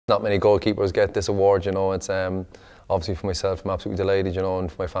Not many goalkeepers get this award, you know. It's obviously for myself, I'm absolutely delighted, you know, and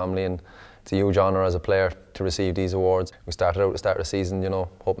for my family, and it's a huge honour as a player to receive these awards. We started out at the start of the season, you know,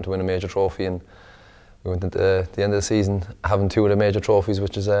 hoping to win a major trophy, and we went into the end of the season having 2 of the major trophies,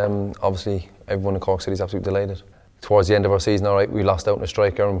 which is obviously everyone in Cork City is absolutely delighted. Towards the end of our season, all right, we lost out on a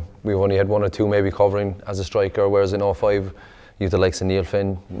striker, and we only had 1 or 2 maybe covering as a striker, whereas in 05, you had the likes of Neil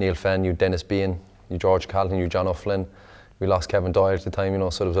Fenn, you had Dennis Bean, you George Calton, you John O'Flynn. We lost Kevin Doyle at the time, you know,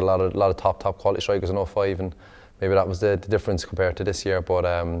 so there was a lot of top quality strikers in 05, and maybe that was the difference compared to this year. But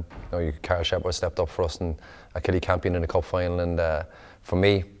you know, Carl Shepard stepped up for us, and Kelly Campion in the cup final, and for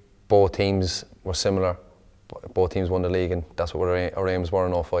me, both teams were similar. Both teams won the league, and that's what our aims were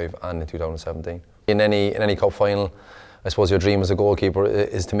in 05 and in 2017. In any cup final, I suppose your dream as a goalkeeper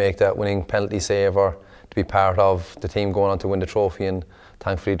is to make that winning penalty save, or to be part of the team going on to win the trophy. And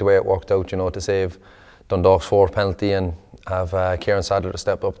thankfully, the way it worked out, you know, to save Dundalk's 4th penalty and have Kieran Sadler to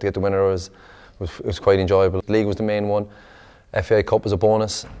step up to get the winner was quite enjoyable. The league was the main one. FA Cup was a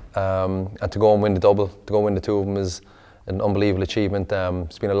bonus, and to go and win the double, to go and win the 2 of them is an unbelievable achievement.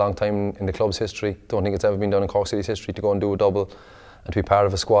 It's been a long time in the club's history. Don't think it's ever been done in Cork City's history to go and do a double, and to be part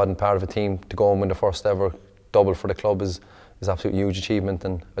of a squad and part of a team to go and win the first ever double for the club is absolutely huge achievement,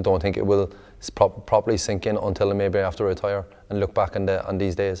 and I don't think it will properly sink in until maybe after I retire and look back on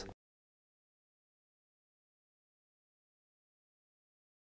these days.